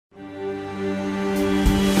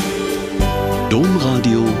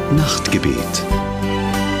DOMRADIO Nachtgebet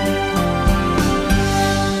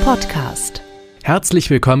Podcast. Herzlich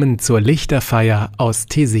willkommen zur Lichterfeier aus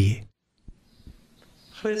Taizé.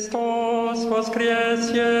 Christus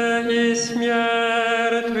воскресе из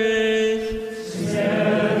мертвых.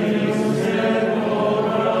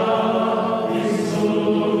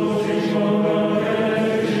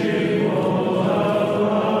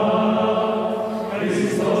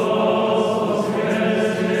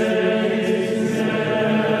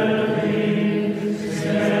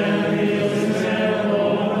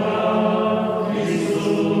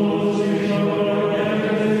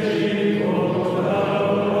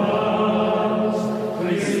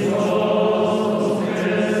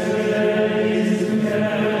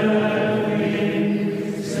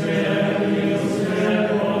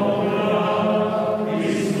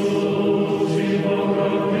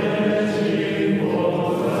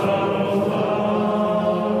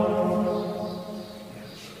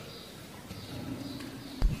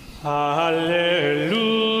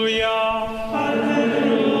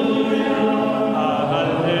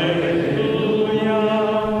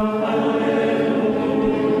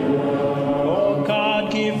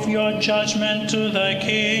 Judgment to the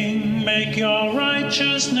king, make your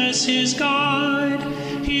righteousness his guide.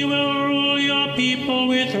 He will rule your people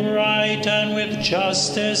with right and with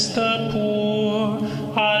justice the poor.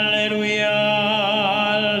 Alleluia,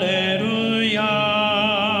 alleluia.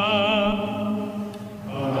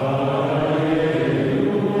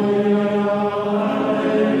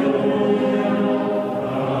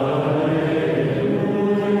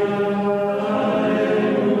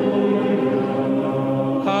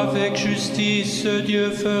 Avec justice, Dieu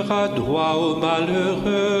fera droit aux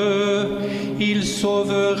malheureux. Il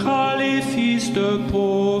sauvera les fils de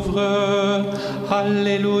pauvres.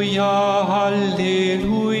 Alléluia,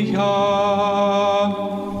 alléluia.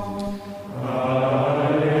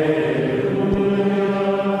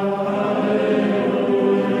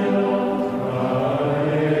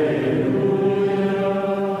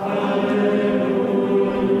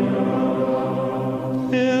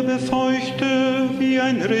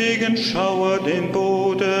 Regenschauer den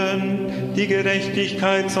Boden, die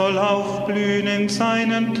Gerechtigkeit soll aufblühen in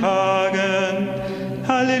seinen Tagen.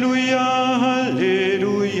 Halleluja,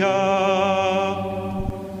 Halleluja.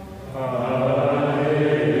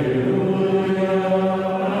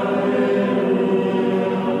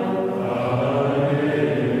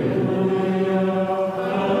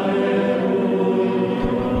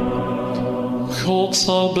 God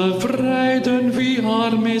zal bevrijden wie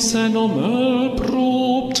arm is en om hulp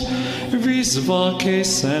roept, wie zwak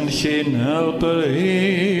is en geen helper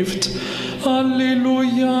heeft.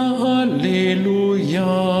 Alleluia, alleluia.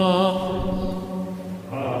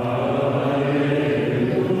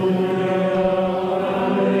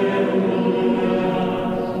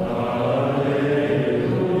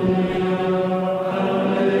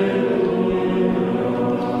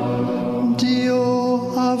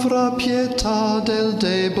 Pietà del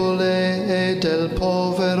debole e del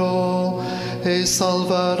povero e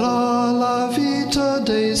salverà la vita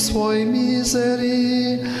dei suoi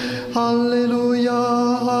miseri.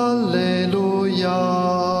 Alleluia, alleluia.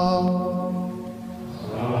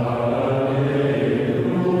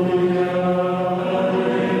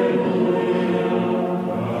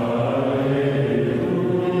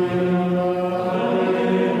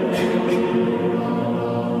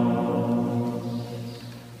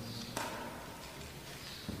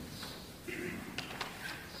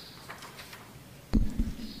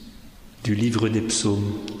 Du livre des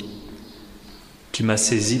psaumes. Tu m'as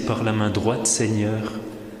saisi par la main droite, Seigneur,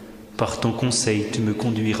 par ton conseil tu me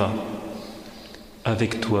conduiras.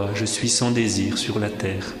 Avec toi je suis sans désir sur la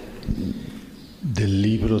terre. Del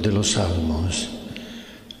libro de los Salmos.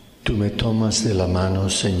 Tú me tomas de la mano,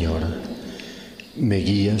 Señor, me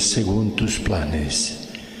guías según tus planes.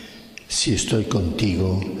 Si estoy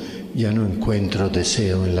contigo, ya no encuentro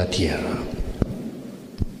deseo en la tierra.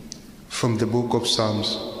 From the book of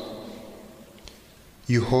Psalms.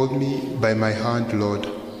 You hold me by my hand, Lord,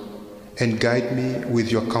 and guide me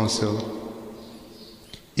with your counsel.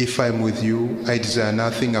 If I am with you, I desire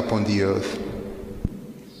nothing upon the earth.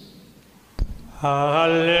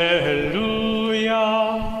 Alleluia.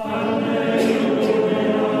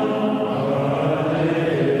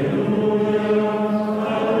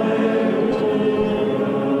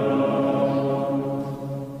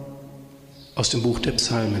 Aus dem Buch der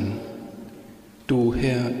Psalmen. Du,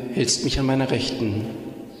 Herr, hältst mich an meiner Rechten.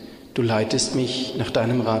 Du leitest mich nach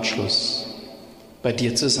deinem Ratschluss. Bei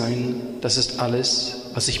dir zu sein, das ist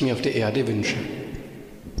alles, was ich mir auf der Erde wünsche.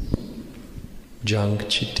 Jang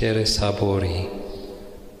citere sabori.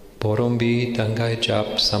 Borombi dangai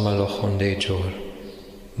jap samalochonde jor,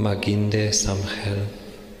 maginde samchel,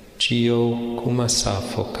 chio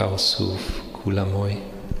kumasafo kausuf kulamoi.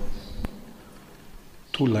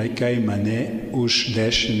 Tu laikai mane už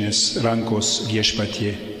dešinės rankos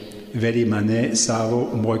viešpatie, vedi mane savo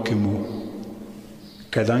mokymu,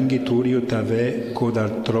 kadangi turiu tave, ko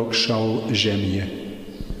dar trokšau žemėje.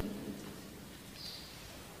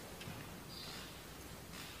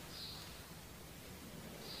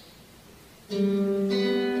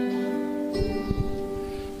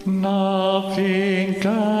 Nothing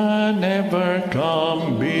can ever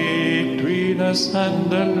come between us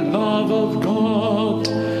and the love of God.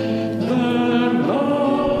 The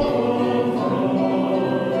love of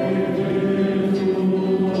God revealed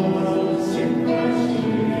to us in Christ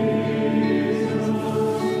Jesus.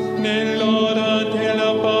 Nell'ora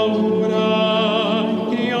della paura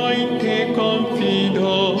io in te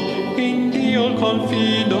confido, in Dio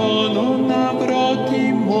confido, non avrò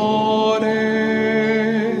timore.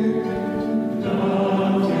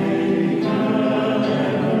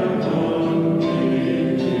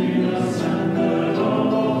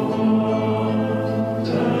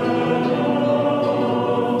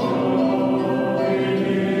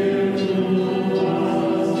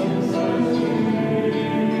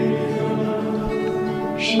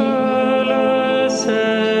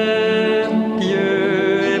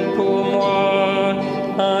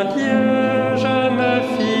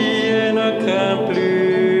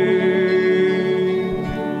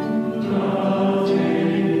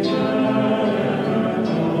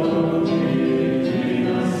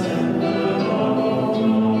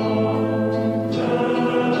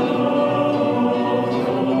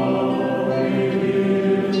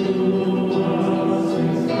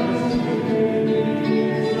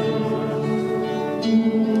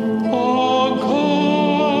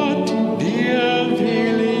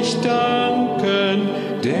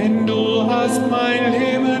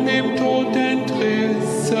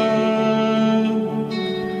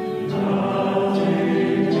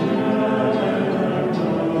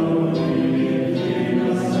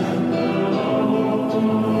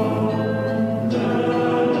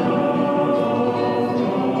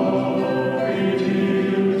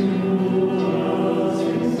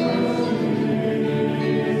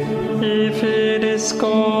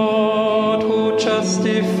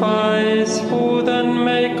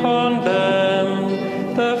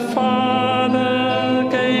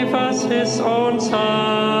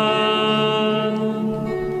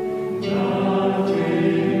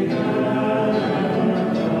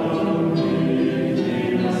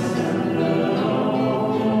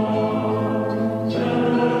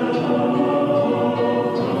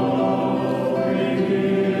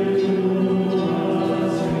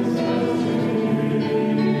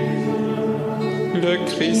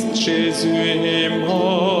 Jésus est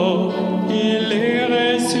mort, il est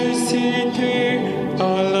ressuscité,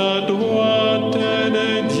 à la droite de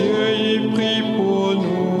Dieu il prie pour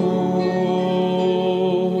nous.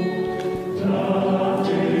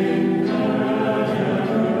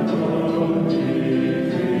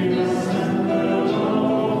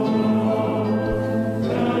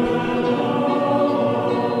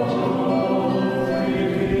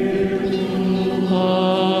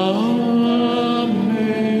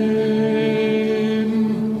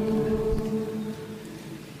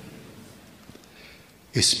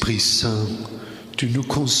 Esprit Saint, tu nous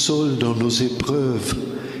consoles dans nos épreuves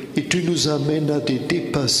et tu nous amènes à des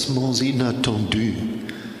dépassements inattendus.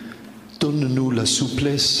 Donne-nous la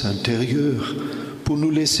souplesse intérieure pour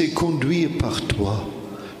nous laisser conduire par toi,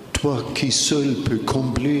 toi qui seul peux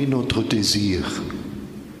combler notre désir.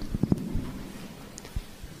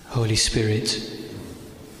 Holy Spirit,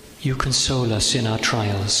 you console us in our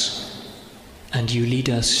trials, and you lead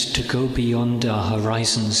us to go beyond our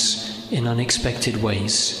horizons in unexpected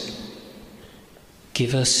ways.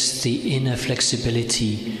 Give us the inner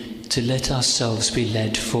flexibility to let ourselves be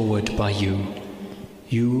led forward by you,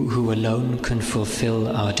 you who alone can fulfill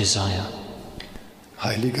our desire.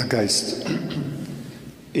 Heiliger Geist,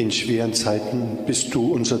 in schweren Zeiten bist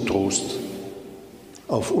du unser Trost.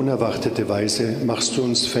 Auf unerwartete Weise machst du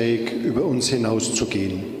uns fähig, über uns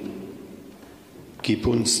hinauszugehen. Gib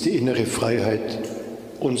uns die innere Freiheit,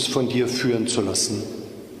 uns von dir führen zu lassen.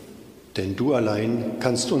 Denn du allein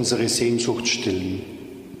kannst unsere Sehnsucht stillen.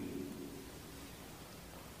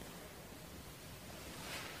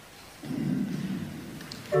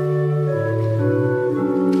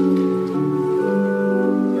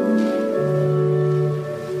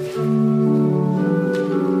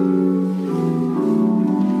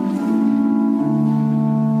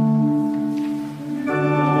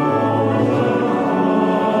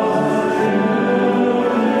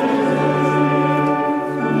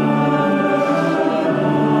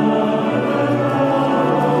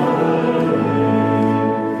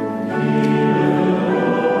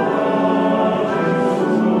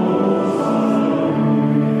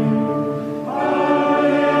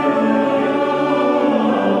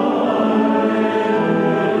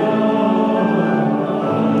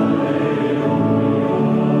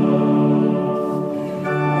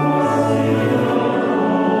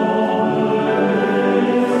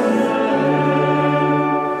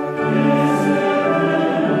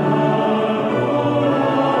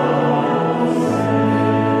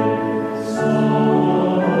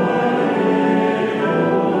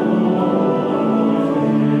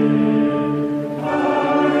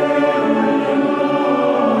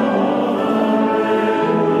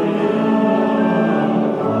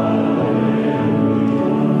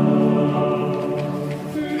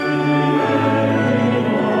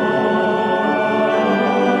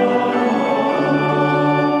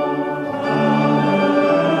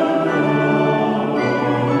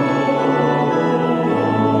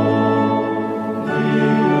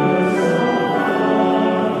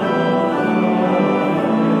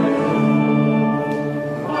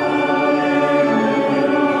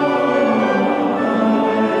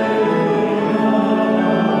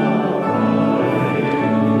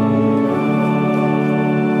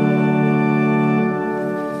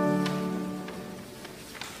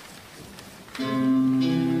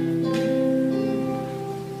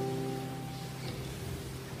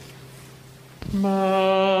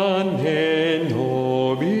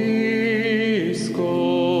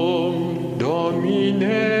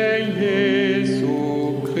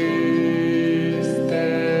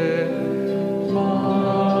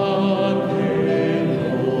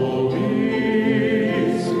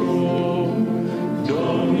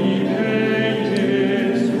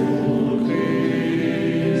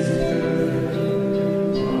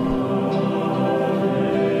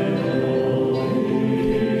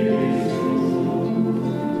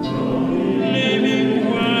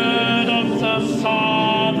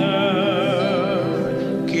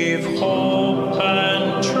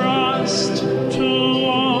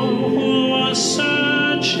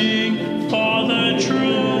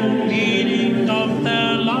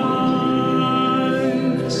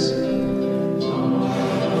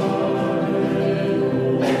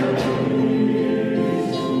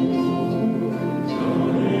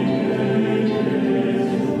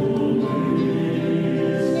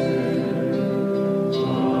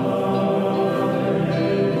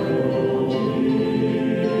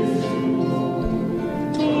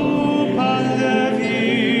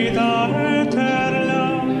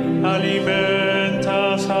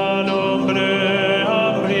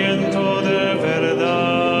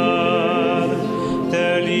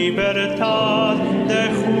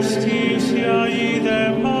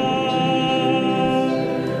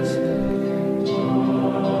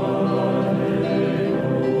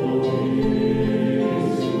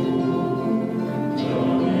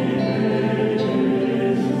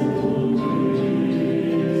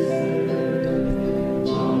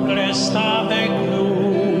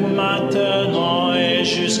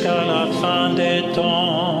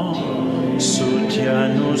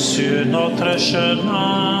 Tiens-nous sur notre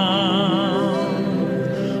chemin.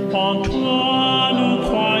 En toi nous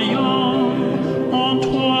croyons, en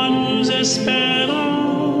toi nous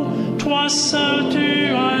espérons. Toi seul tu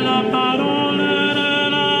as la parole de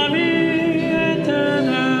la vie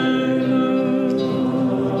éternelle.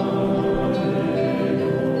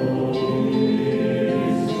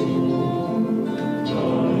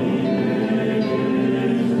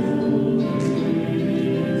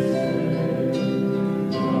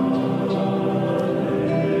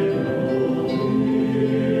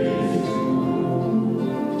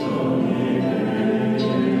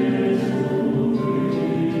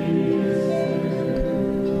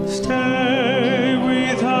 Stay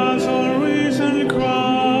with us, O risen Christ.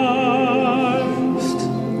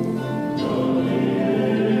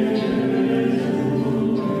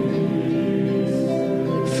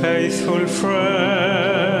 Faithful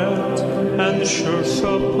friend and sure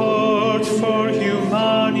support for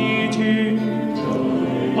humanity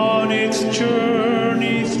on its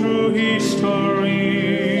journey through history.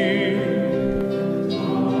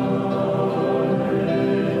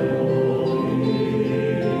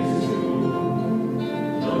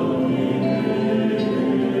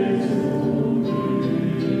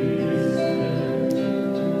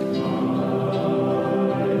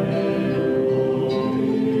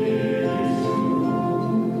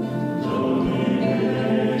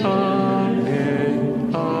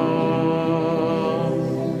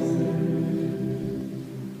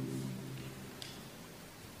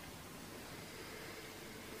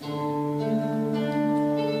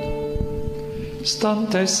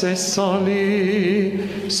 Stante se soli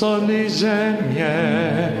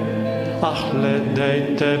ziemie, ach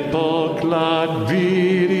ledejte poklad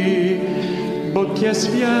víry, buď je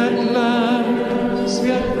světlem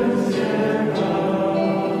světa.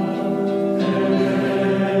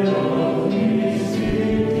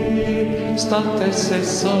 Stante se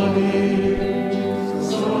soli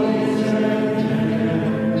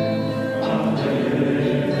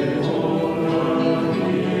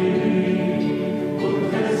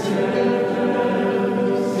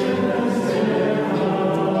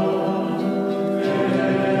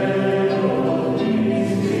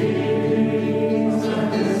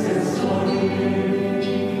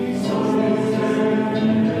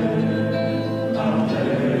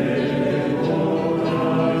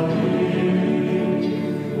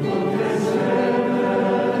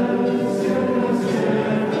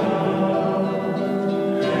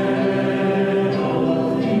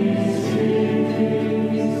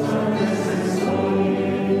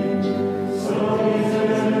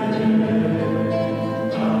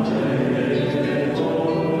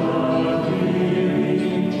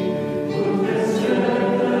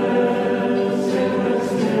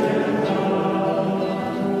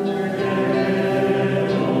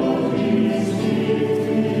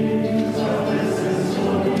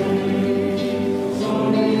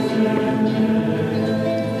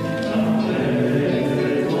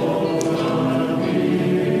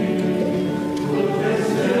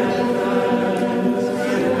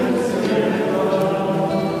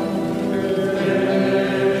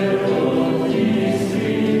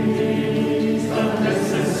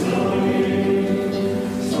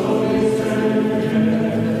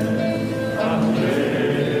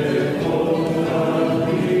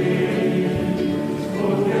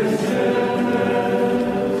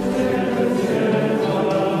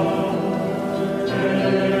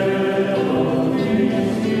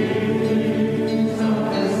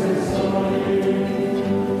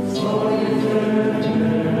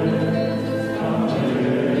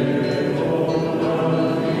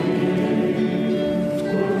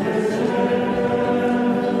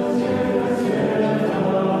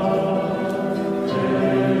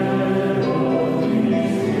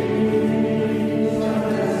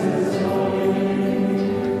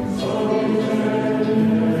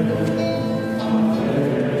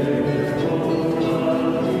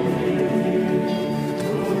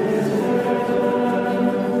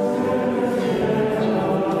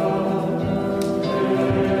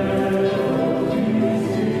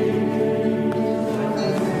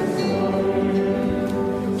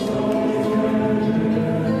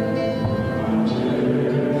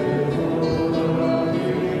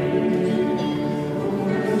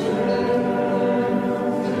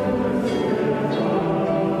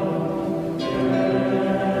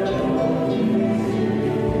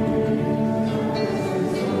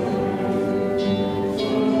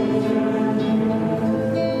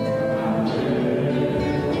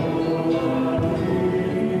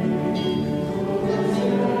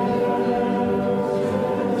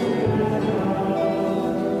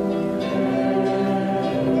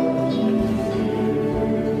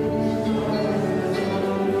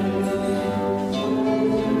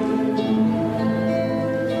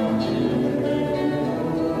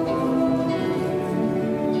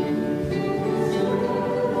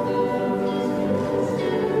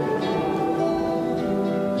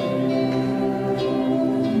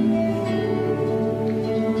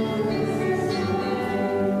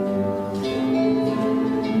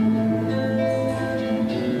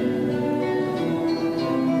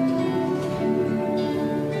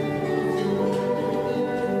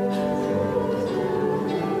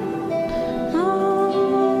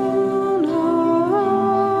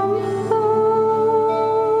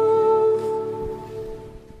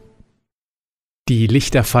Die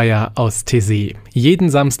Lichterfeier aus Taizé. Jeden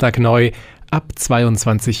Samstag neu ab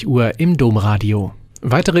 22 Uhr im Domradio.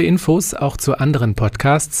 Weitere Infos auch zu anderen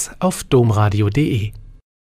Podcasts auf domradio.de.